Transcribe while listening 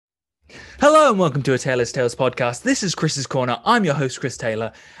Hello and welcome to a Taylor's Tales podcast. This is Chris's Corner. I'm your host, Chris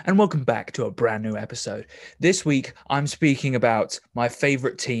Taylor, and welcome back to a brand new episode. This week, I'm speaking about my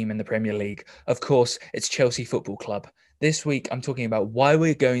favourite team in the Premier League. Of course, it's Chelsea Football Club. This week, I'm talking about why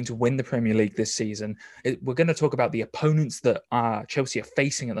we're going to win the Premier League this season. We're going to talk about the opponents that Chelsea are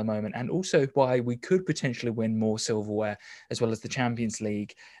facing at the moment, and also why we could potentially win more silverware, as well as the Champions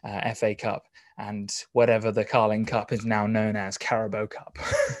League, FA Cup, and whatever the Carling Cup is now known as, Carabao Cup.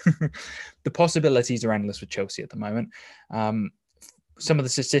 The possibilities are endless with Chelsea at the moment. Some of the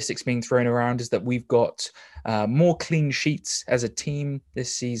statistics being thrown around is that we've got more clean sheets as a team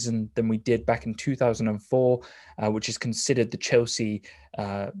this season than we did back in 2004, which is considered the Chelsea's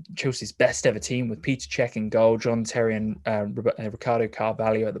best ever team, with Peter Cech in goal, John Terry and Ricardo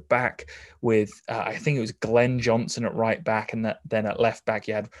Carvalho at the back, with I think it was Glenn Johnson at right back, and then at left back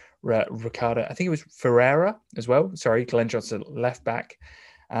you had Ricardo. I think it was Ferreira as well. Sorry, Glenn Johnson at left back.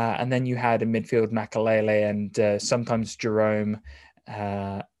 And then you had in midfield Makelele and sometimes Jerome,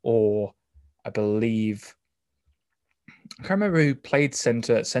 or I believe, I can't remember who played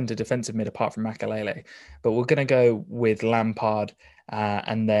centre defensive mid apart from Makelele, but we're going to go with Lampard.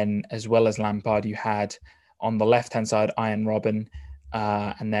 And then as well as Lampard, you had on the left-hand side, Ian Robin.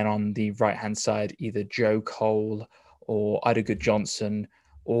 And then on the right-hand side, either Joe Cole or Ida Good Johnson,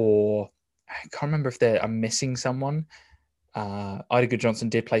 or I can't remember if I'm missing someone. Ida Good Johnson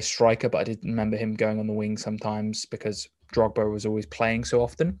did play striker, but I didn't remember him going on the wing sometimes because Drogba was always playing so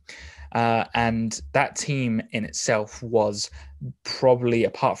often. And that team in itself was probably,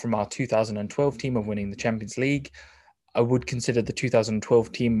 apart from our 2012 team of winning the Champions League, I would consider the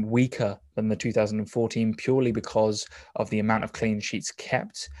 2012 team weaker than the 2014 purely because of the amount of clean sheets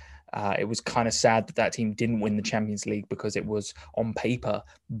kept. It was kind of sad that team didn't win the Champions League because it was, on paper,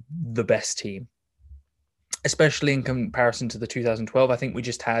 the best team, especially in comparison to the 2012. I think we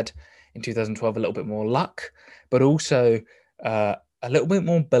just had in 2012 a little bit more luck, but also a little bit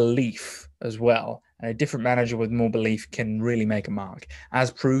more belief as well. And a different manager with more belief can really make a mark, as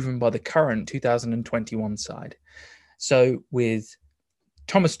proven by the current 2021 side. So with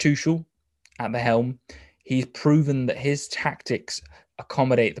Thomas Tuchel at the helm, he's proven that his tactics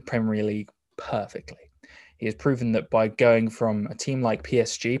accommodate the Premier League perfectly. He has proven that by going from a team like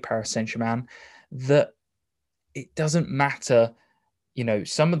PSG, Paris Saint-Germain, that it doesn't matter,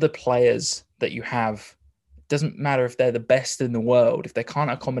 some of the players that you have, it doesn't matter if they're the best in the world. If they can't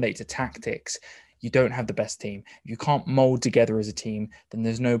accommodate to tactics, you don't have the best team. If you can't mold together as a team, then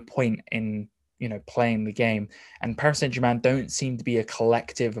there's no point in, playing the game. And Paris Saint-Germain don't seem to be a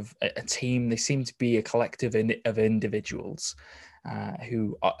collective of a team. They seem to be a collective of individuals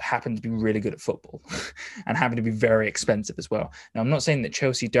who happen to be really good at football and happen to be very expensive as well. Now, I'm not saying that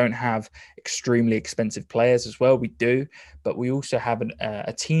Chelsea don't have extremely expensive players as well. We do, but we also have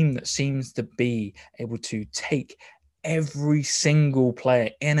a team that seems to be able to take every single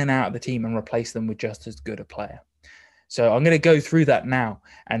player in and out of the team and replace them with just as good a player. So I'm going to go through that now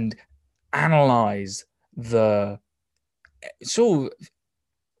and analyze the sort of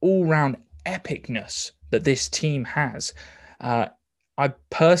all-round epicness that this team has. I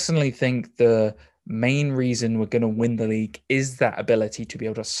personally think the main reason we're going to win the league is that ability to be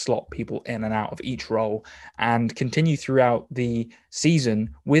able to slot people in and out of each role and continue throughout the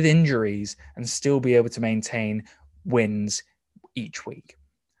season with injuries and still be able to maintain wins each week.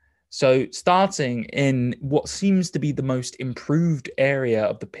 So starting in what seems to be the most improved area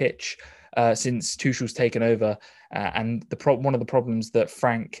of the pitch since Tuchel's taken over, and one of the problems that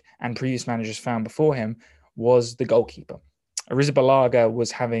Frank and previous managers found before him was the goalkeeper. Arrizabalaga was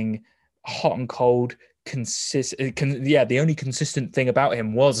having hot and cold, the only consistent thing about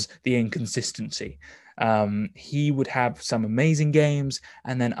him was the inconsistency. He would have some amazing games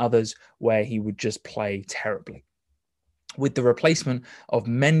and then others where he would just play terribly. With the replacement of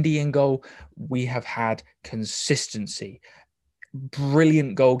Mendy in goal, we have had consistency.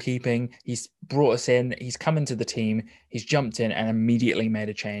 Brilliant goalkeeping. He's brought us in. He's come into the team. He's jumped in and immediately made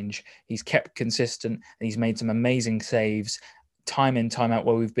a change. He's kept consistent and he's made some amazing saves time in, time out,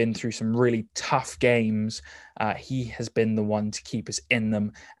 where we've been through some really tough games. He has been the one to keep us in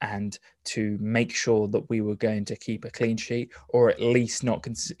them and to make sure that we were going to keep a clean sheet or at least not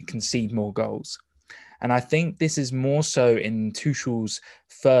concede more goals. And I think this is more so in Tuchel's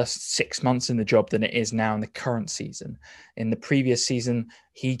first 6 months in the job than it is now in the current season. In the previous season,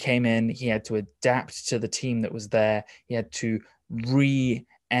 he came in, he had to adapt to the team that was there. He had to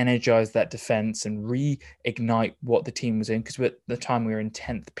re-energize that defense and reignite what the team was in, because at the time we were in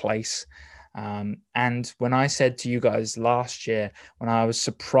 10th place. And when I said to you guys last year, when I was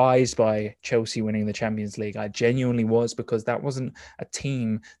surprised by Chelsea winning the Champions League, I genuinely was, because that wasn't a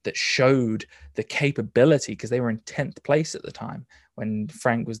team that showed the capability, because they were in 10th place at the time when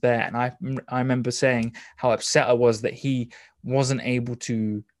Frank was there. And I remember saying how upset I was that he wasn't able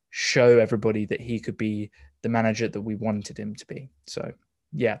to show everybody that he could be the manager that we wanted him to be. So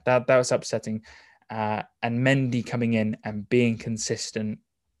yeah, that was upsetting. And Mendy coming in and being consistent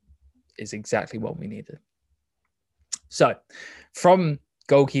is exactly what we needed. So from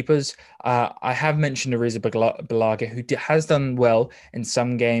goalkeepers, I have mentioned Arrizabalaga, who has done well in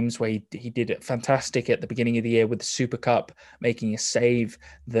some games where he did it fantastic at the beginning of the year with the Super Cup, making a save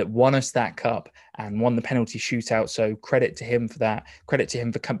that won us that cup and won the penalty shootout. So credit to him for that. Credit to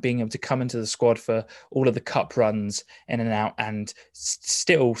him for being able to come into the squad for all of the cup runs in and out, and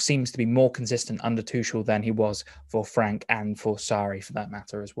still seems to be more consistent under Tuchel than he was for Frank and for Sarri, for that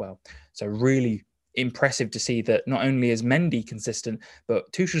matter, as well. So really impressive to see that not only is Mendy consistent,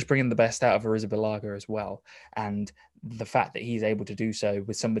 but Tuchel's bringing the best out of Arrizabalaga as well. And the fact that he's able to do so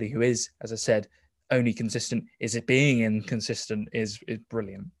with somebody who is, as I said, only consistent, is it being inconsistent, is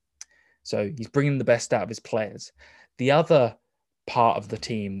brilliant. So he's bringing the best out of his players. The other part of the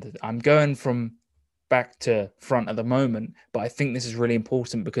team that I'm going from back to front at the moment, but I think this is really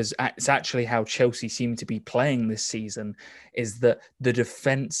important because it's actually how Chelsea seem to be playing this season, is that the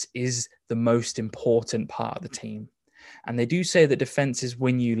defense is the most important part of the team. And they do say that defenses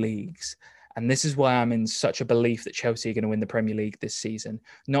win you leagues. And this is why I'm in such a belief that Chelsea are going to win the Premier League this season.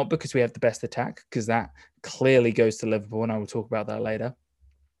 Not because we have the best attack, because that clearly goes to Liverpool, and I will talk about that later.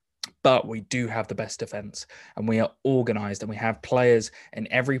 But we do have the best defense, and we are organized, and we have players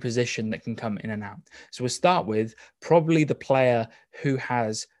in every position that can come in and out. So we'll start with probably the player who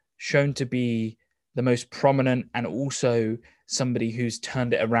has shown to be the most prominent, and also somebody who's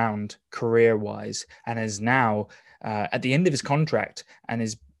turned it around career-wise and is now at the end of his contract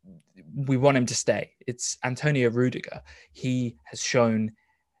and we want him to stay. It's Antonio Rudiger. He has shown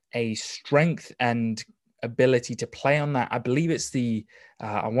a strength and ability to play on that. I believe it's the,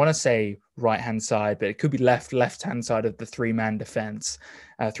 I want to say right-hand side, but it could be left-hand side of the three-man defense,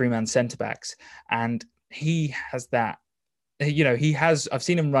 three-man centre-backs. And he has that, I've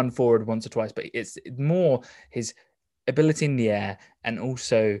seen him run forward once or twice, but it's more his ability in the air and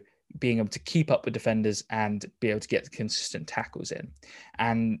also being able to keep up with defenders and be able to get consistent tackles in.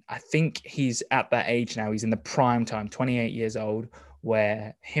 And I think he's at that age now. He's in the prime time, 28 years old,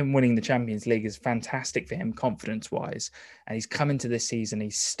 where him winning the Champions League is fantastic for him confidence-wise. And he's come into this season,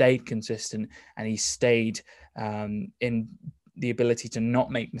 he's stayed consistent, and he's stayed in the ability to not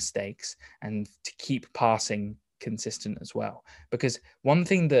make mistakes and to keep passing consistent as well. Because one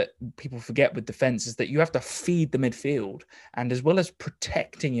thing that people forget with defense is that you have to feed the midfield, and as well as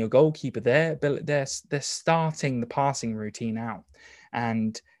protecting your goalkeeper, they're starting the passing routine out,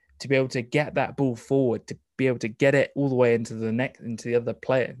 and to be able to get that ball forward, to be able to get it all the way into the other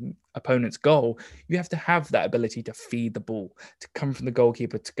player opponent's goal, you have to have that ability to feed the ball, to come from the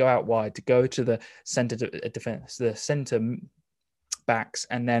goalkeeper, to go out wide, to go to the center defense, the center backs,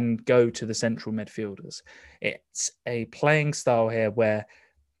 and then go to the central midfielders. It's a playing style here where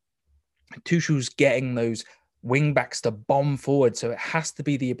Tuchel's getting those wing backs to bomb forward, so it has to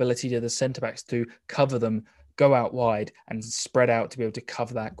be the ability to the centre backs to cover them, go out wide, and spread out to be able to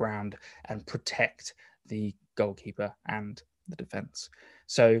cover that ground and protect the goalkeeper and the defense.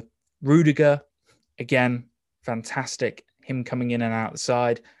 So Rudiger, again, fantastic. Him coming in and out the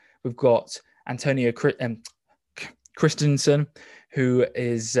side. We've got Antonio Christensen, who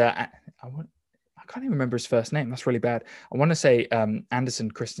is I can't even remember his first name. That's really bad. I want to say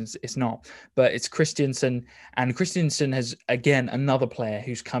Anderson Christensen. It's not, but it's Christensen. And Christensen has, again, another player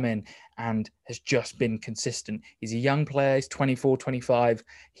who's come in and has just been consistent. He's a young player. He's 24, 25.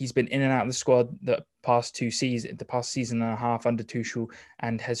 He's been in and out of the squad the past season and a half under Tuchel,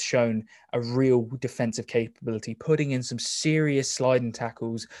 and has shown a real defensive capability, putting in some serious sliding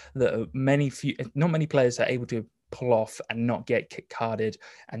tackles that not many players are able to pull off and not get kick carded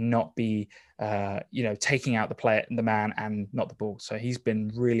and not be taking out the man and not the ball. So he's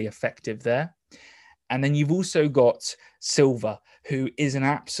been really effective there. And then you've also got Silva, who is an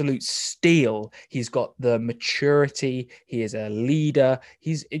absolute steal. He's got the maturity. He is a leader.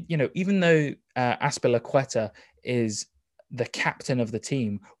 He's, even though Azpilicueta is the captain of the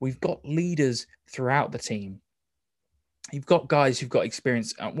team, we've got leaders throughout the team. You've got guys who've got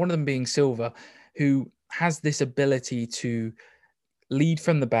experience, one of them being Silva, who has this ability to lead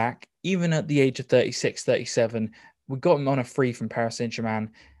from the back, even at the age of 36, 37. We got him on a free from Paris Saint-Germain.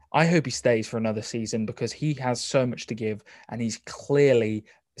 I hope he stays for another season because he has so much to give, and he's clearly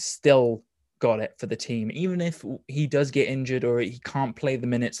still got it for the team. Even if he does get injured or he can't play the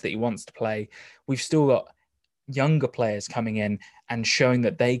minutes that he wants to play, we've still got younger players coming in and showing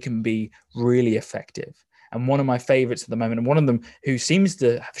that they can be really effective. And one of my favorites at the moment, and one of them who seems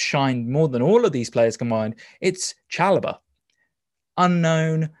to have shined more than all of these players combined, it's Chalobah.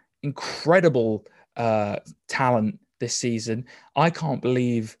 Unknown, incredible talent this season. I can't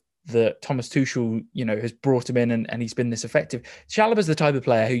believe that Thomas Tuchel, has brought him in and he's been this effective. Chalobah's the type of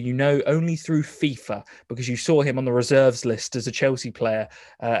player who you know only through FIFA because you saw him on the reserves list as a Chelsea player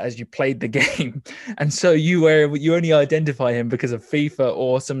as you played the game. And so you only identify him because of FIFA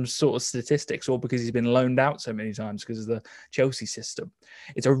or some sort of statistics or because he's been loaned out so many times because of the Chelsea system.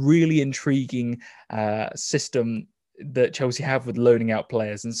 It's a really intriguing system that Chelsea have with loaning out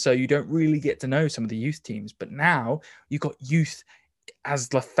players. And so you don't really get to know some of the youth teams. But now you've got youth as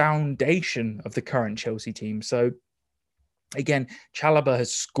the foundation of the current Chelsea team. So again, Chalobah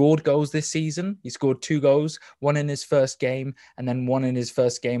has scored goals this season. He scored 2 goals, one in his first game and then one in his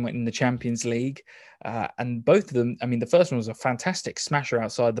first game in the Champions League. And both of them, the first one was a fantastic smasher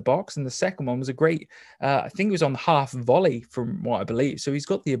outside the box. And the second one was a great, I think it was on half volley from what I believe. So he's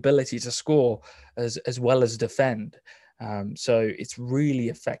got the ability to score as well as defend. So it's really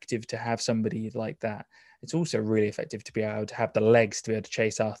effective to have somebody like that. It's also really effective to be able to have the legs to be able to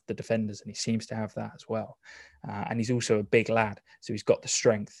chase after the defenders, and he seems to have that as well. And he's also a big lad, so he's got the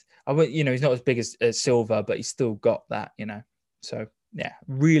strength. He's not as big as Silva, but he's still got that, So, yeah,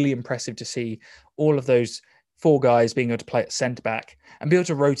 really impressive to see all of those 4 guys being able to play at centre-back and be able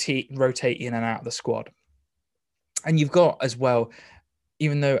to rotate in and out of the squad. And you've got as well,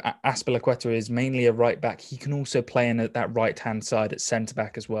 even though Azpilicueta is mainly a right back, he can also play in at that right-hand side at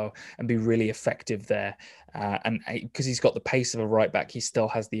centre-back as well and be really effective there. And because he's got the pace of a right back, he still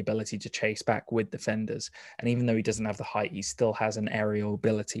has the ability to chase back with defenders. And even though he doesn't have the height, he still has an aerial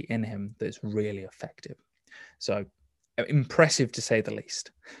ability in him that's really effective. So impressive to say the least.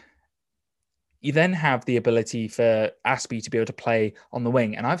 You then have the ability for Aspie to be able to play on the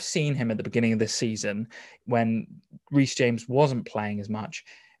wing. And I've seen him at the beginning of this season when Reece James wasn't playing as much,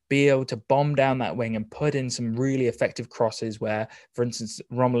 be able to bomb down that wing and put in some really effective crosses where, for instance,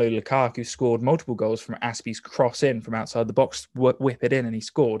 Romelu Lukaku scored multiple goals from Aspie's cross in from outside the box, whip it in, and he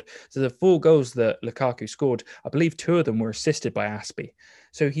scored. So the 4 goals that Lukaku scored, I believe 2 of them were assisted by Aspie.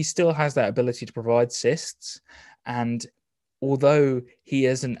 So he still has that ability to provide assists. And although he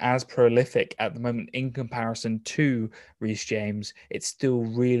isn't as prolific at the moment in comparison to Reece James, it's still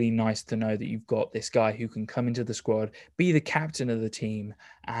really nice to know that you've got this guy who can come into the squad, be the captain of the team,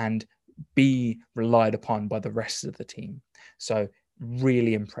 and be relied upon by the rest of the team. So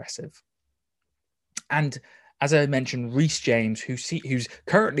really impressive. And as I mentioned, Reece James, who's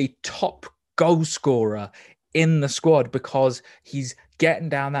currently top goal scorer in the squad because he's getting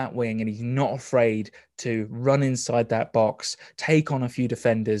down that wing and he's not afraid to run inside that box, take on a few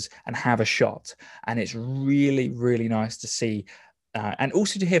defenders and have a shot. And it's really, really nice to see. And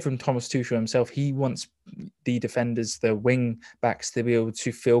also to hear from Thomas Tuchel himself, he wants the defenders, the wing backs, to be able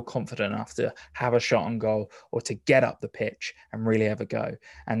to feel confident enough to have a shot on goal or to get up the pitch and really have a go.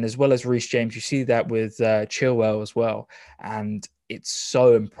 And as well as Reece James, you see that with Chilwell as well. And it's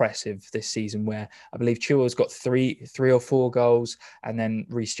so impressive this season where I believe Chilwell's got three or 4 goals, and then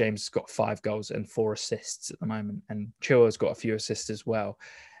Reece James has got 5 goals and 4 assists at the moment. And Chilwell's got a few assists as well.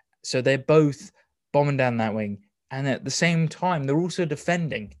 So they're both bombing down that wing. And at the same time, they're also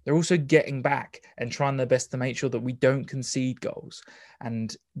defending. They're also getting back and trying their best to make sure that we don't concede goals.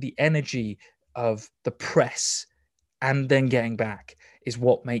 And the energy of the press and then getting back is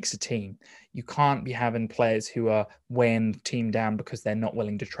what makes a team. You can't be having players who are weighing the team down because they're not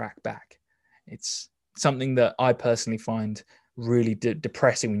willing to track back. It's something that I personally find really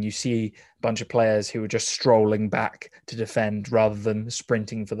depressing when you see a bunch of players who are just strolling back to defend rather than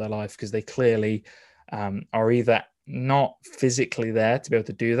sprinting for their life because they clearly are either not physically there to be able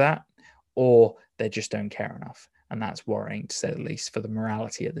to do that or they just don't care enough. And that's worrying, to say the least, for the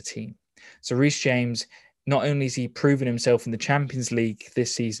morality of the team. So Reece James, not only has he proven himself in the Champions League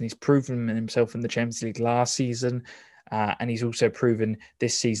this season, he's proven himself in the Champions League last season, and he's also proven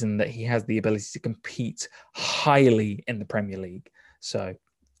this season that he has the ability to compete highly in the Premier League. So,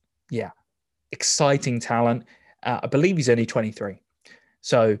 yeah, exciting talent. I believe he's only 23.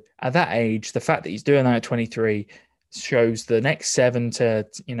 So at that age, the fact that he's doing that at 23 shows the next 7 to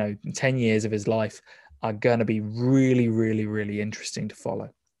 10 years of his life are going to be really, really, really interesting to follow.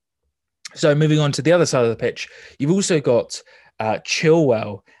 So moving on to the other side of the pitch, you've also got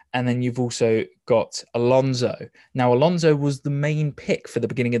Chilwell, and then you've also got Alonso. Now, Alonso was the main pick for the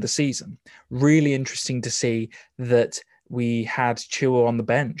beginning of the season. Really interesting to see that we had Chilwell on the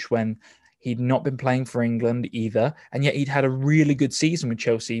bench when He'd not been playing for England either, and yet he'd had a really good season with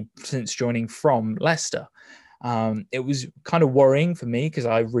Chelsea since joining from Leicester. It was kind of worrying for me because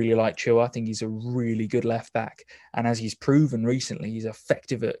I really like Chua. I think he's a really good left back. And as he's proven recently, he's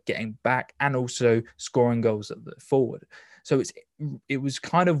effective at getting back and also scoring goals at the forward. So it was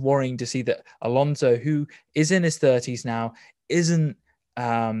kind of worrying to see that Alonso, who is in his 30s now, isn't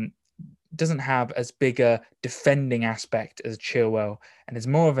doesn't have as big a defending aspect as Chilwell and is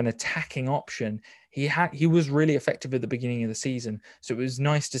more of an attacking option. He was really effective at the beginning of the season. So it was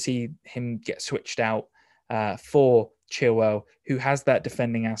nice to see him get switched out for Chilwell, who has that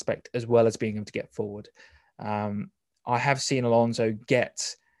defending aspect as well as being able to get forward. I have seen Alonso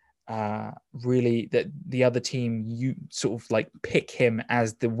get really that the other team, you sort of like pick him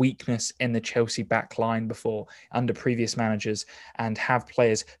as the weakness in the Chelsea back line before under previous managers and have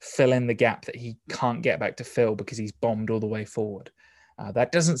players fill in the gap that he can't get back to fill because he's bombed all the way forward.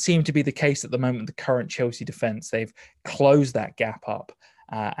 That doesn't seem to be the case at the moment. The current Chelsea defense, they've closed that gap up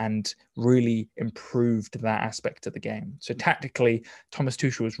and really improved that aspect of the game. So tactically, Thomas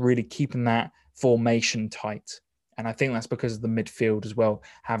Tuchel was really keeping that formation tight. And I think that's because of the midfield as well,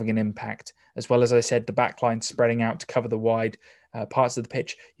 having an impact. As well as I said, the back line spreading out to cover the wide parts of the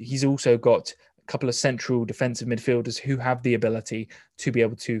pitch. He's also got a couple of central defensive midfielders who have the ability to be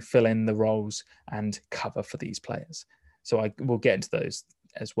able to fill in the roles and cover for these players. So I will get into those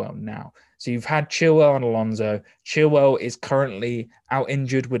as well now. So you've had Chilwell and Alonso. Chilwell is currently out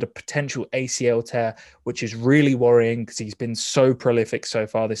injured with a potential ACL tear, which is really worrying because he's been so prolific so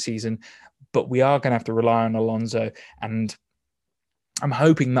far this season. But we are going to have to rely on Alonso. And I'm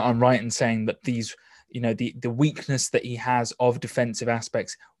hoping that I'm right in saying that these, the weakness that he has of defensive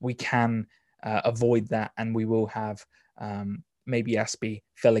aspects, we can avoid that. And we will have maybe Aspie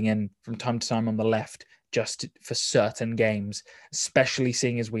filling in from time to time on the left just for certain games, especially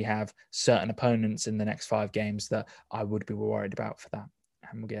seeing as we have certain opponents in the next 5 games that I would be worried about for that.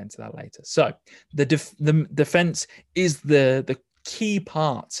 And we'll get into that later. So the defense is the key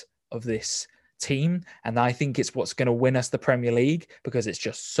part of this team. And I think it's what's going to win us the Premier League because it's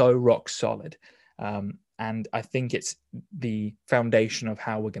just so rock solid. And I think it's the foundation of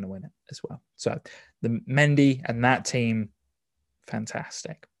how we're going to win it as well. So the Mendy and that team,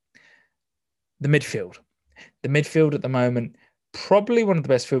 fantastic. The midfield at the moment, probably one of the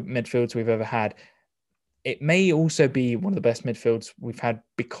best midfields we've ever had. It may also be one of the best midfields we've had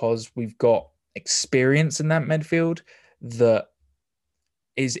because we've got experience in that midfield that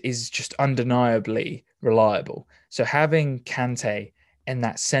is just undeniably reliable. So having Kante in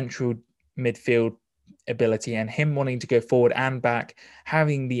that central midfield ability and him wanting to go forward and back,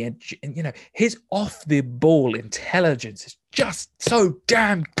 having the, his off the ball intelligence is just so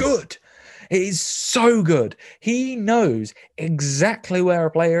damn good. It is so good. He knows exactly where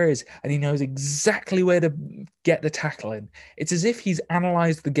a player is and he knows exactly where to get the tackle in. It's as if he's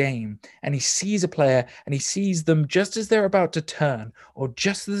analyzed the game and he sees a player and he sees them just as they're about to turn or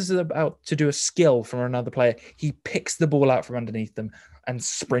just as they're about to do a skill from another player. He picks the ball out from underneath them and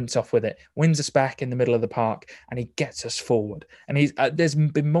sprints off with it, wins us back in the middle of the park, and he gets us forward. And there's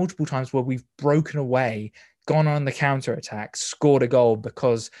been multiple times where we've broken away, gone on the counter-attack, scored a goal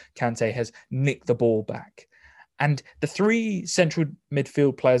because Kante has nicked the ball back. And the 3 central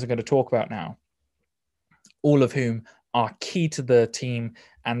midfield players I'm going to talk about now, all of whom are key to the team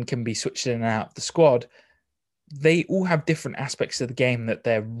and can be switched in and out of the squad, they all have different aspects of the game that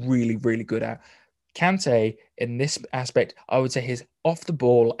they're really, really good at. Kante, in this aspect, I would say his off the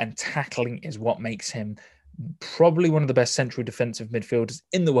ball and tackling is what makes him probably one of the best central defensive midfielders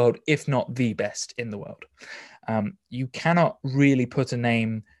in the world, if not the best in the world. You cannot really put a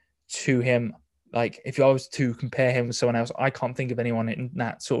name to him. Like, if I was to compare him with someone else, I can't think of anyone in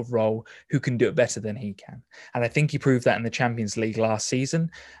that sort of role who can do it better than he can. And I think he proved that in the Champions League last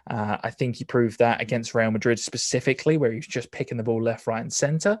season. I think he proved that against Real Madrid specifically, where he was just picking the ball left, right, and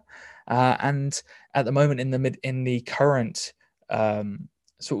center. And at the moment in the current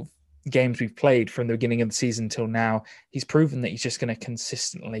sort of games we've played from the beginning of the season till now, he's proven that he's just going to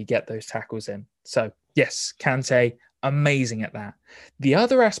consistently get those tackles in. So yes, Kante, amazing at that. The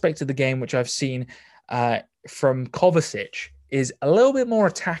other aspect of the game, which I've seen from Kovacic, is a little bit more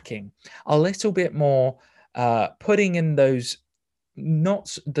attacking, a little bit more putting in those,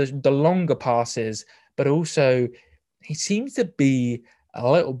 not the longer passes, but also he seems to be a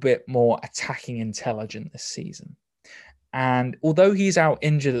little bit more attacking intelligent this season. And although he's out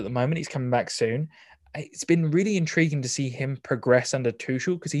injured at the moment, he's coming back soon. It's been really intriguing to see him progress under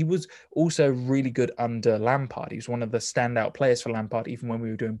Tuchel because he was also really good under Lampard. He was one of the standout players for Lampard, even when we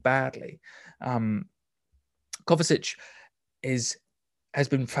were doing badly. Kovacic is has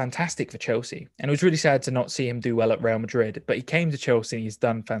been fantastic for Chelsea. And it was really sad to not see him do well at Real Madrid, but he came to Chelsea and he's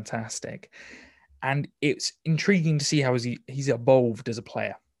done fantastic. And it's intriguing to see how he's evolved as a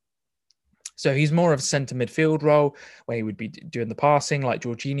player. So he's more of a centre midfield role where he would be doing the passing like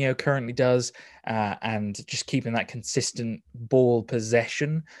Jorginho currently does, and just keeping that consistent ball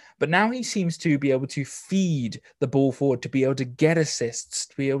possession. But now he seems to be able to feed the ball forward, to be able to get assists,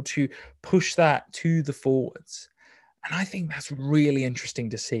 to be able to push that to the forwards. And I think that's really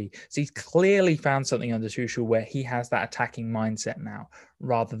interesting to see. So he's clearly found something under Tuchel where he has that attacking mindset now,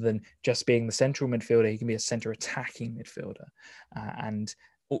 rather than just being the central midfielder. He can be a centre attacking midfielder, and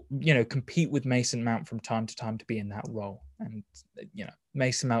compete with Mason Mount from time to time to be in that role. And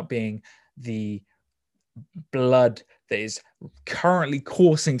Mason Mount being the blood that is currently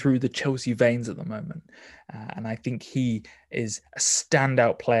coursing through the Chelsea veins at the moment. And I think he is a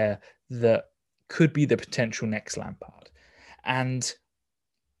standout player that could be the potential next Lampard. And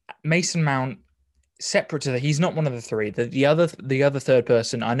Mason Mount, separate to that, he's not one of the three. The other third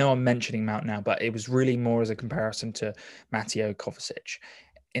person, I know I'm mentioning Mount now, but it was really more as a comparison to Mateo Kovacic.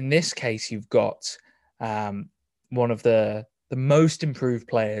 In this case, you've got one of the most improved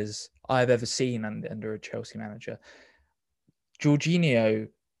players I've ever seen under a Chelsea manager. Jorginho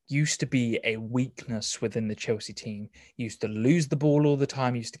used to be a weakness within the Chelsea team. He used to lose the ball all the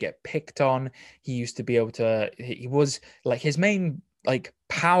time. He used to get picked on. He used to be able to, he was like, his main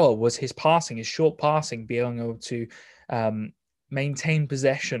power was his passing, his short passing, being able to maintain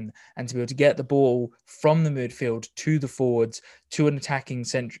possession and to be able to get the ball from the midfield to the forwards, to an attacking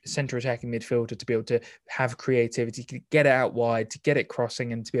center attacking midfielder, to be able to have creativity, to get it out wide, to get it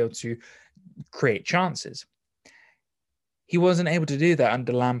crossing, and to be able to create chances. He wasn't able to do that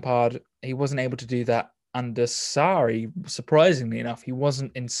under Lampard. He wasn't able to do that under Sarri. Surprisingly enough, he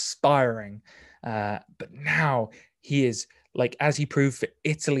wasn't inspiring. But now he is, as he proved for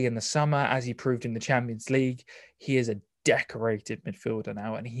Italy in the summer, as he proved in the Champions League, he is a decorated midfielder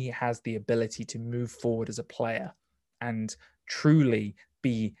now, and he has the ability to move forward as a player and truly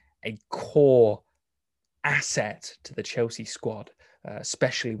be a core asset to the Chelsea squad,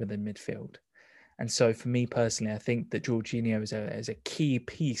 especially within midfield. And so for me personally, I think that Jorginho is a key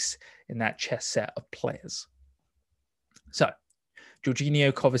piece in that chess set of players. So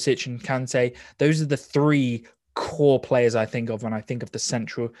Jorginho, Kovacic, and Kante, those are the three core players I think of when I think of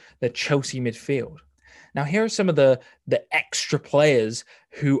the Chelsea midfield. Now, here are some of the extra players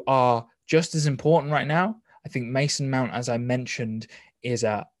who are just as important right now. I think Mason Mount, as I mentioned, is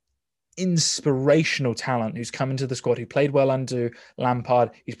a inspirational talent who's come into the squad, who played well under Lampard.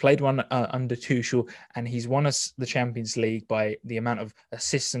 He's played one under Tuchel, and he's won us the Champions League by the amount of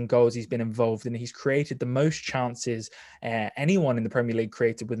assists and goals he's been involved in. He's created the most chances anyone in the Premier League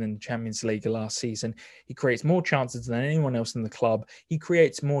created within the Champions League last season. He creates more chances than anyone else in the club. He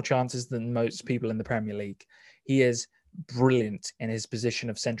creates more chances than most people in the Premier League. He is brilliant in his position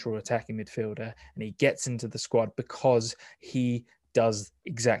of central attacking midfielder, and he gets into the squad because he does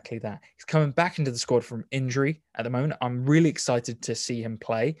exactly that. He's coming back into the squad from injury at the moment. I'm really excited to see him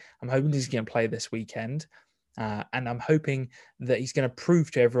play. I'm hoping he's going to play this weekend. And I'm hoping that he's going to prove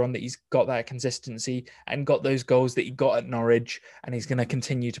to everyone that he's got that consistency and got those goals that he got at Norwich, and he's going to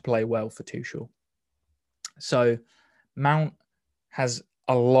continue to play well for Tuchel. So Mount has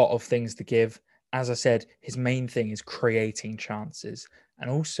a lot of things to give. As I said, his main thing is creating chances and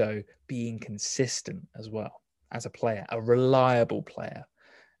also being consistent as well. As a player, a reliable player.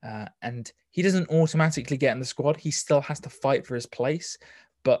 And he doesn't automatically get in the squad. He still has to fight for his place.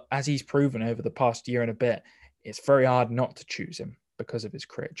 But as he's proven over the past year and a bit, it's very hard not to choose him because of his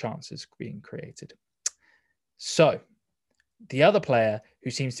chances being created. So the other player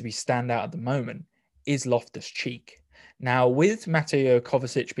who seems to be standout at the moment is Loftus-Cheek. Now, with Mateo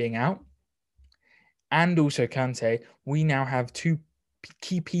Kovacic being out and also Kante, we now have two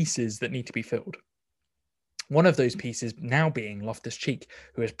key pieces that need to be filled. One of those pieces now being Loftus-Cheek,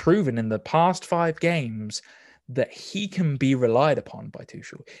 who has proven in the past 5 games that he can be relied upon by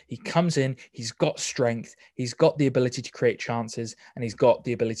Tuchel. He comes in, he's got strength, he's got the ability to create chances, and he's got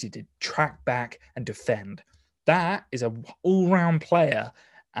the ability to track back and defend. That is an all-round player.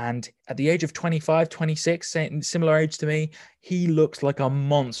 And at the age of 25, 26, similar age to me, he looks like a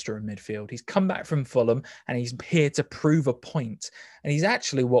monster in midfield. He's come back from Fulham and he's here to prove a point. And he's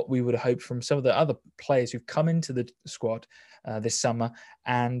actually what we would have hoped from some of the other players who've come into the squad this summer,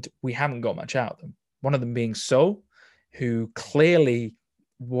 and we haven't got much out of them. One of them being Sol, who clearly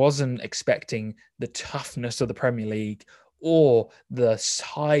wasn't expecting the toughness of the Premier League or the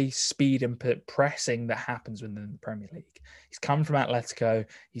high speed and pressing that happens within the Premier League. He's come from Atletico.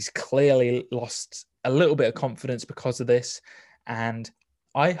 He's clearly lost a little bit of confidence because of this. And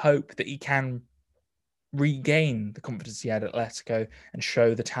I hope that he can regain the confidence he had at Atletico and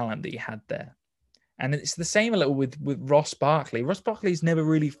show the talent that he had there. And it's the same a little with Ross Barkley. Ross Barkley's never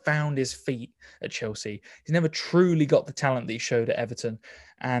really found his feet at Chelsea. He's never truly got the talent that he showed at Everton.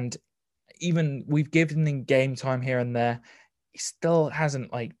 And even we've given him game time here and there, he still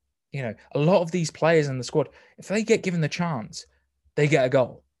hasn't, like, a lot of these players in the squad, if they get given the chance, they get a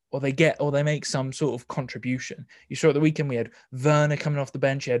goal or they make some sort of contribution. You saw at the weekend we had Werner coming off the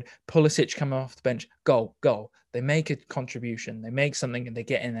bench, you had Pulisic coming off the bench, goal. They make a contribution, they make something, and they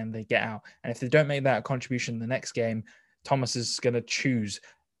get in and they get out. And if they don't make that contribution the next game, Thomas is going to choose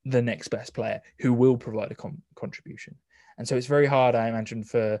the next best player who will provide a contribution. And so it's very hard, I imagine,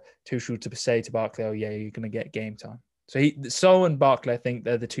 for Tuchel to say to Barkley, "Oh yeah, you're going to get game time." So Sol and Barkley, I think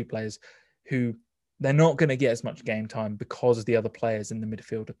they're the two players who they're not going to get as much game time because the other players in the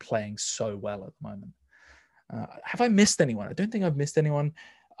midfield are playing so well at the moment. Have I missed anyone? I don't think I've missed anyone.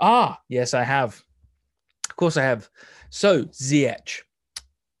 Yes, I have. Of course I have. So Ziyech.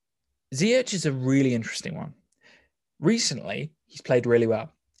 Ziyech is a really interesting one. Recently, he's played really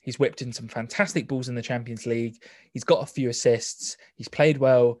well. He's whipped in some fantastic balls in the Champions League. He's got a few assists. He's played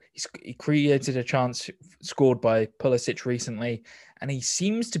well. He created a chance scored by Pulisic recently, and he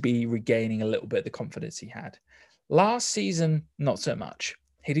seems to be regaining a little bit of the confidence he had. Last season, not so much.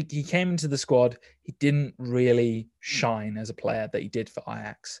 He came into the squad. He didn't really shine as a player that he did for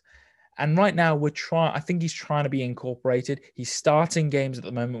Ajax. And right now, I think he's trying to be incorporated. He's starting games at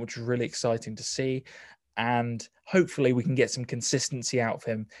the moment, which is really exciting to see. And hopefully we can get some consistency out of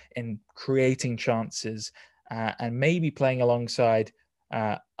him in creating chances and maybe playing alongside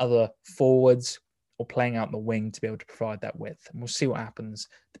other forwards or playing out the wing to be able to provide that width. And we'll see what happens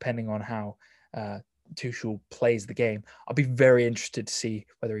depending on how Tuchel plays the game. I'll be very interested to see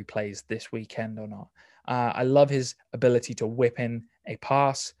whether he plays this weekend or not. I love his ability to whip in a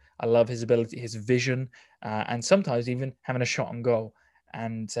pass. I love his ability, his vision, and sometimes even having a shot on goal.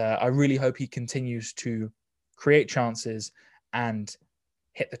 And I really hope he continues to create chances and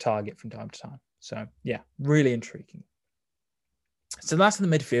hit the target from time to time. So, yeah, really intriguing. So that's the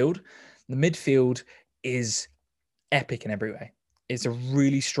midfield. The midfield is epic in every way. It's a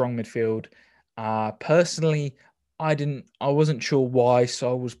really strong midfield. Personally, I wasn't sure why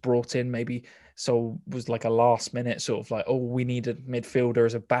Sol was brought in. Maybe Sol was like a last minute sort of like, oh, we need a midfielder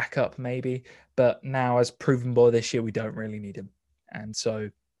as a backup maybe. But now, as proven by this year, we don't really need him. And so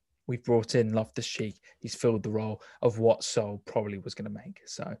we've brought in Loftus-Cheek. He's filled the role of what Sol probably was going to make.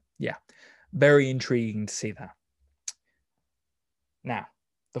 So, yeah, very intriguing to see that. Now,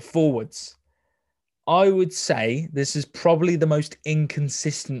 the forwards. I would say this is probably the most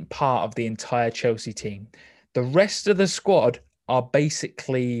inconsistent part of the entire Chelsea team. The rest of the squad are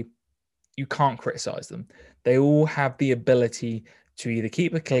basically, you can't criticize them. They all have the ability to either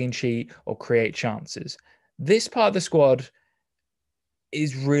keep a clean sheet or create chances. This part of the squad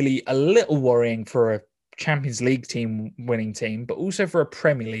is really a little worrying for a Champions League winning team, but also for a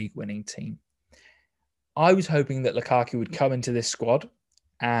Premier League winning team. I was hoping that Lukaku would come into this squad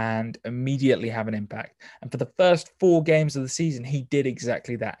and immediately have an impact. And for the first 4 games of the season, he did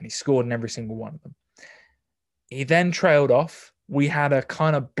exactly that, and he scored in every single one of them. He then trailed off. We had a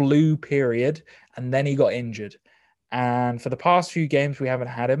kind of blue period, and then he got injured. And for the past few games, we haven't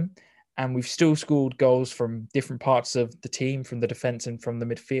had him. And we've still scored goals from different parts of the team, from the defense and from the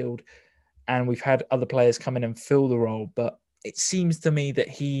midfield. And we've had other players come in and fill the role. But it seems to me that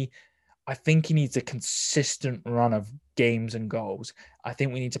I think he needs a consistent run of games and goals. I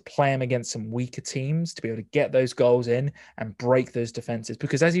think we need to play him against some weaker teams to be able to get those goals in and break those defenses.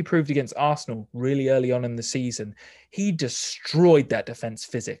 Because as he proved against Arsenal really early on in the season, he destroyed that defense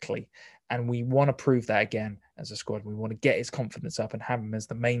physically. And we want to prove that again as a squad. We want to get his confidence up and have him as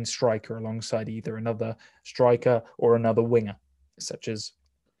the main striker alongside either another striker or another winger, such as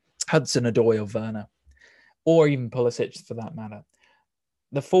Hudson-Odoi or Werner, or even Pulisic for that matter.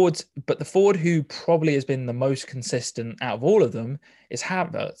 The forward who probably has been the most consistent out of all of them is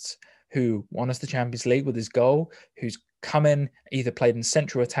Havertz, who won us the Champions League with his goal, who's come in, either played in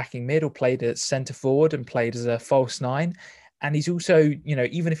central attacking mid or played at centre forward and played as a false 9. And he's also,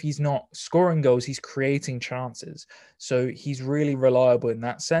 even if he's not scoring goals, he's creating chances. So he's really reliable in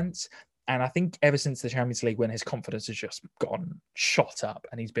that sense. And I think ever since the Champions League win, his confidence has just gone shot up,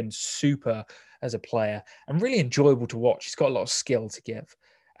 and he's been super as a player and really enjoyable to watch. He's got a lot of skill to give.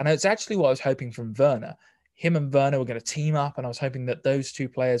 And it's actually what I was hoping from Werner. Him and Werner were going to team up, and I was hoping that those two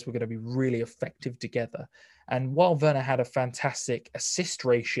players were going to be really effective together. And while Werner had a fantastic assist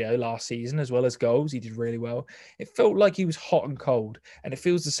ratio last season, as well as goals, he did really well. It felt like he was hot and cold, and it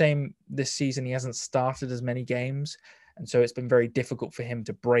feels the same this season. He hasn't started as many games. And so it's been very difficult for him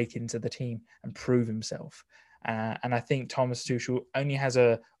to break into the team and prove himself. And I think Thomas Tuchel only has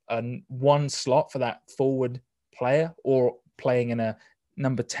a one slot for that forward player or playing in a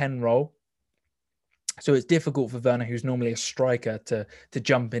number 10 role. So it's difficult for Werner, who's normally a striker, to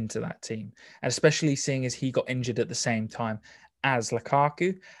jump into that team, and especially seeing as he got injured at the same time as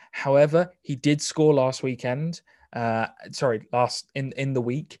Lukaku. However, he did score last weekend. Last in the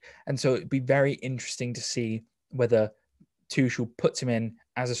week, and so it'd be very interesting to see whether Tuchel puts him in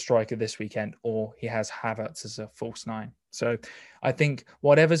as a striker this weekend, or he has Havertz as a false nine. So I think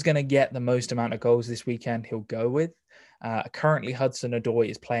whatever's going to get the most amount of goals this weekend, he'll go with. Currently, Hudson-Odoi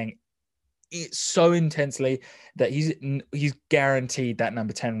is playing it so intensely that he's guaranteed that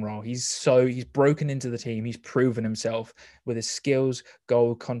number 10 role. He's broken into the team. He's proven himself with his skills,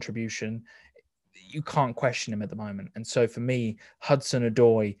 goal contribution. You can't question him at the moment. And so for me,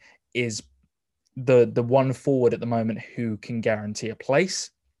 Hudson-Odoi is the one forward at the moment who can guarantee a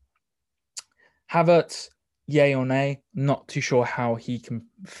place. Havertz, yay or nay, not too sure how he can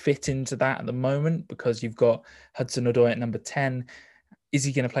fit into that at the moment, because you've got Hudson-Odoi at number 10. Is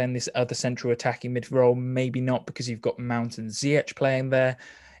he going to play in this other central attacking mid role? Maybe not, because you've got Mount and Ziyech playing there.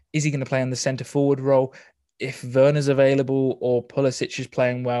 Is he going to play in the centre forward role? If Werner's available or Pulisic is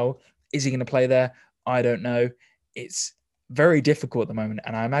playing well, is he going to play there? I don't know. It's very difficult at the moment.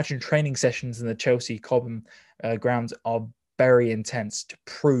 And I imagine training sessions in the Chelsea Cobham grounds are very intense to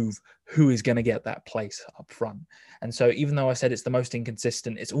prove who is going to get that place up front. And so even though I said it's the most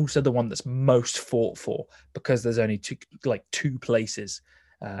inconsistent, it's also the one that's most fought for, because there's only two places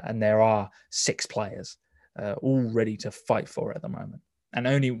and there are 6 players all ready to fight for it at the moment. And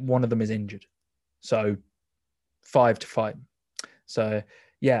only one of them is injured. So 5 to fight. So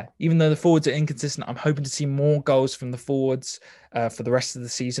yeah, even though the forwards are inconsistent, I'm hoping to see more goals from the forwards for the rest of the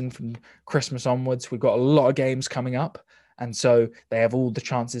season, from Christmas onwards. We've got a lot of games coming up, and so they have all the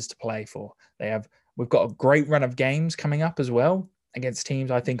chances to play for. We've got a great run of games coming up as well against teams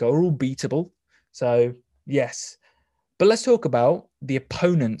I think are all beatable. So yes, but let's talk about the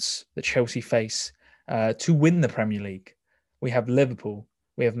opponents that Chelsea face to win the Premier League. We have Liverpool,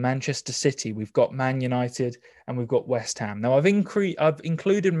 we have Manchester City, we've got Man United, and we've got West Ham. Now, I've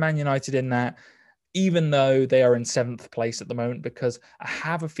included Man United in that, even though they are in 7th place at the moment, because I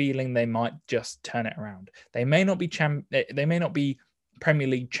have a feeling they might just turn it around. They may not be Premier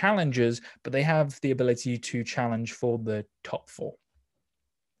League challengers, but they have the ability to challenge for the top 4.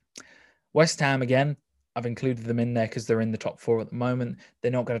 West Ham, again, I've included them in there because they're in the top 4 at the moment.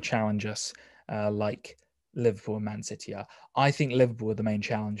 They're not going to challenge us like Liverpool and Man City are. I think Liverpool are the main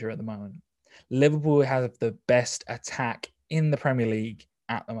challenger at the moment. Liverpool have the best attack in the Premier League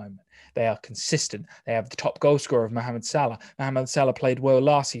at the moment. They are consistent. They have the top goal scorer of Mohamed Salah. Mohamed Salah played well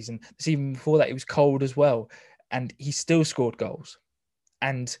last season. The season before that, he was cold as well, and he still scored goals.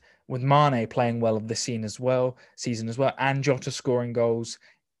 And with Mane playing well this season as well, and Jota scoring goals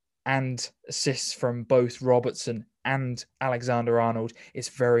and assists from both Robertson and Alexander-Arnold, it's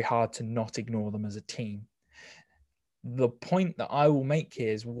very hard to not ignore them as a team. The point that I will make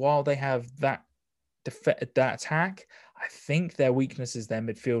here is, while they have that attack, I think their weakness is their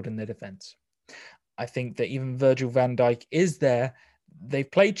midfield and their defense. I think that even Virgil van Dijk is there. They've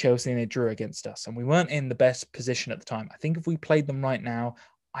played Chelsea and they drew against us, and we weren't in the best position at the time. I think if we played them right now,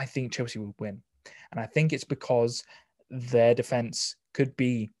 I think Chelsea would win. And I think it's because their defense could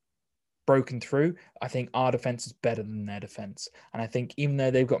be broken through. I think our defense is better than their defense. And I think even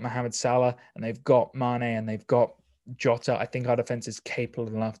though they've got Mohamed Salah and they've got Mane and they've got Jota, I think our defense is capable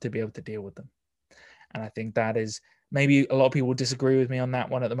enough to be able to deal with them. And I think that is, maybe a lot of people disagree with me on that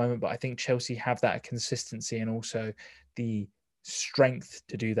one at the moment, but I think Chelsea have that consistency and also the strength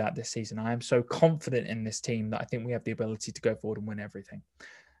to do that this season. I am so confident in this team that I think we have the ability to go forward and win everything.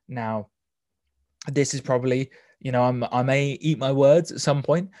 Now, this is probably, I may eat my words at some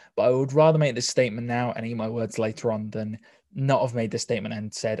point, but I would rather make this statement now and eat my words later on than not have made this statement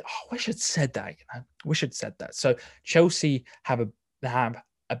and said, oh, I should have said that. We should have said that. So Chelsea have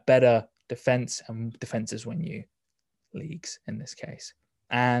a better defense, and defenses win you leagues in this case.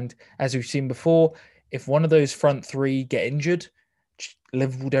 And as we've seen before, if one of those front 3 get injured,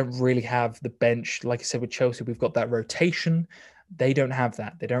 Liverpool don't really have the bench. Like I said, with Chelsea, we've got that rotation. They don't have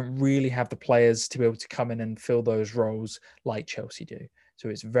that. They don't really have the players to be able to come in and fill those roles like Chelsea do. So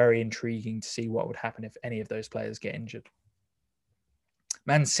it's very intriguing to see what would happen if any of those players get injured.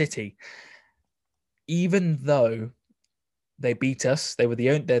 Man City, even though they beat us, they're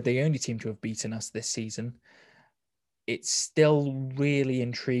the only team to have beaten us this season, it's still really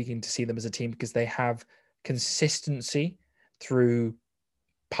intriguing to see them as a team because they have consistency through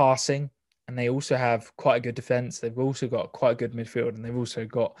passing and they also have quite a good defense. They've also got quite a good midfield, and they've also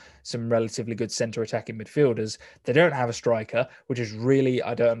got some relatively good center attacking midfielders. They don't have a striker, which is really,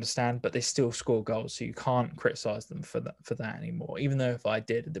 I don't understand, but they still score goals. So you can't criticize them for that anymore, even though if I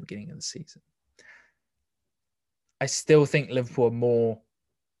did at the beginning of the season. I still think Liverpool are more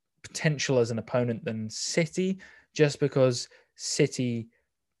potential as an opponent than City, just because City,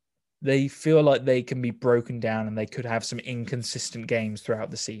 they feel like they can be broken down and they could have some inconsistent games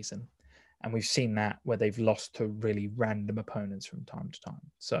throughout the season. And we've seen that where they've lost to really random opponents from time to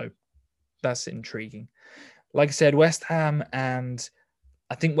time. So that's intriguing. Like I said, West Ham, and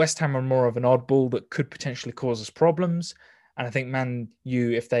I think West Ham are more of an oddball that could potentially cause us problems. And I think Man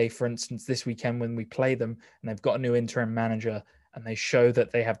U, if they, for instance, this weekend when we play them and they've got a new interim manager and they show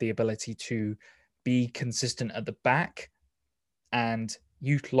that they have the ability to be consistent at the back and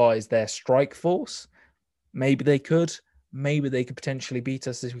utilize their strike force, maybe they could potentially beat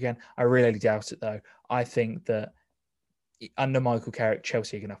us this weekend. I really doubt it, though. I think that under Michael Carrick,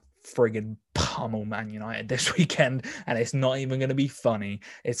 Chelsea are going to friggin' pummel Man United this weekend, and it's not even going to be funny.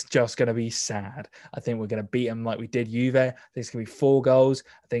 It's just going to be sad. I think we're going to beat them like we did Juve. I think it's going to be 4 goals.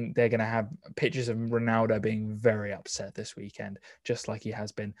 I think they're going to have pictures of Ronaldo being very upset this weekend, just like he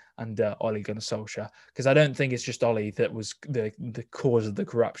has been under Ole Gunnar Solskjaer. Because I don't think it's just Ole that was the cause of the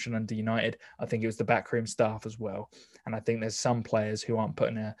corruption under United. I think it was the backroom staff as well. And I think there's some players who aren't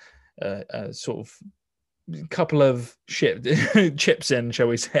putting a sort of couple of chips in, shall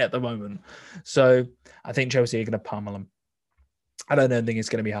we say, at the moment. So I think Chelsea are going to pummel them. I don't think it's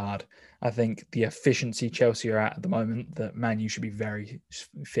going to be hard. I think the efficiency Chelsea are at the moment, that Man U should be very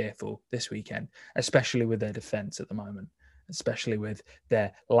fearful this weekend, especially with their defence at the moment, especially with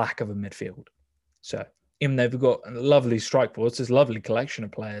their lack of a midfield. So even though they've got a lovely strike force, there's a lovely collection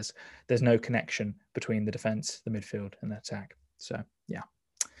of players, there's no connection between the defence, the midfield, and the attack. So, yeah.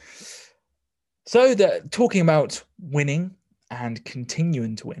 So talking about winning and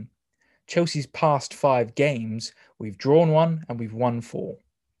continuing to win, Chelsea's past 5 games, we've drawn 1 and we've won 4.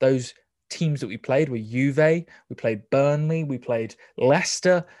 Those teams that we played were Juve, we played Burnley, we played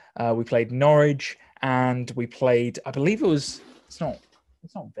Leicester, we played Norwich, and we played, I believe it's not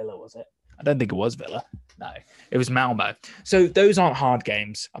Villa, was it? I don't think it was Villa. No, it was Malmo. So those aren't hard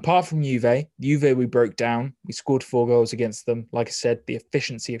games. Apart from Juve we broke down. We scored 4 goals against them. Like I said, the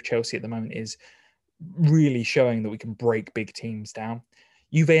efficiency of Chelsea at the moment is really showing that we can break big teams down.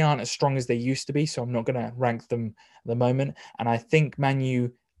 Juve aren't as strong as they used to be, so I'm not going to rank them at the moment. And I think Man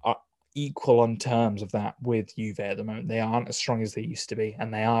U are equal on terms of that with Juve at the moment. They aren't as strong as they used to be,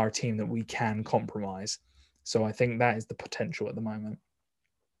 and they are a team that we can compromise. So I think that is the potential at the moment.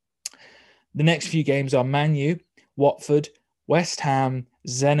 The next few games are Man U, Watford, West Ham,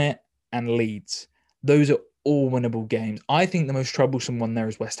 Zenit, and Leeds. Those are all winnable games. I think the most troublesome one there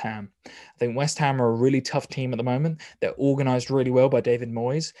is West Ham. I think West Ham are a really tough team at the moment. They're organised really well by David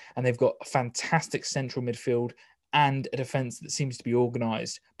Moyes, and they've got a fantastic central midfield and a defence that seems to be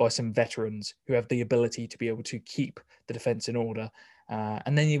organised by some veterans who have the ability to be able to keep the defence in order.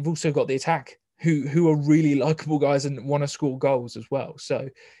 And then you've also got the attack, who are really likeable guys and want to score goals as well. So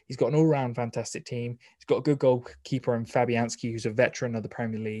he's got an all-round fantastic team. He's got a good goalkeeper in Fabianski, who's a veteran of the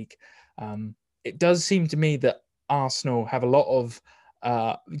Premier League. It does seem to me that Arsenal have a lot of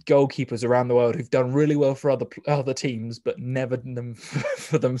goalkeepers around the world who've done really well for other teams, but never them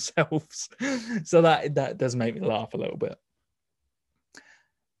for themselves. So that does make me laugh a little bit.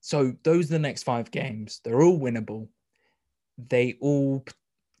 So those are the next 5 games. They're all winnable. They all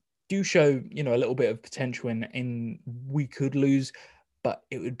do show, a little bit of potential in we could lose, but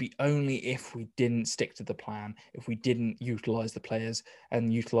it would be only if we didn't stick to the plan, if we didn't utilize the players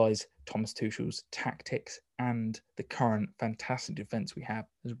and utilize Thomas Tuchel's tactics and the current fantastic defense we have,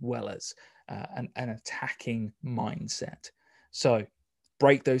 as well as an attacking mindset. So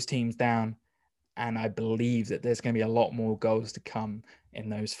break those teams down, and I believe that there's going to be a lot more goals to come in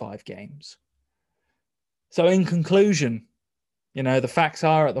those 5 games. So in conclusion, the facts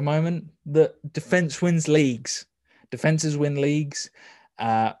are at the moment that defense wins leagues. Defenses win leagues.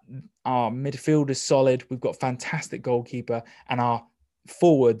 Our midfield is solid. We've got fantastic goalkeeper, and our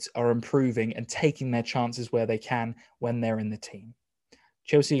forwards are improving and taking their chances where they can when they're in the team.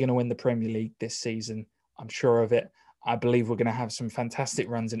 Chelsea are going to win the Premier League this season. I'm sure of it. I believe we're going to have some fantastic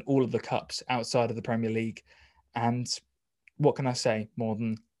runs in all of the cups outside of the Premier League. And what can I say more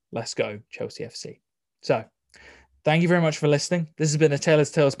than let's go Chelsea FC? So thank you very much for listening. This has been a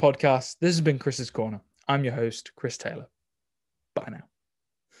Taylor's Tales podcast. This has been Chris's Corner. I'm your host, Chris Taylor. Bye now.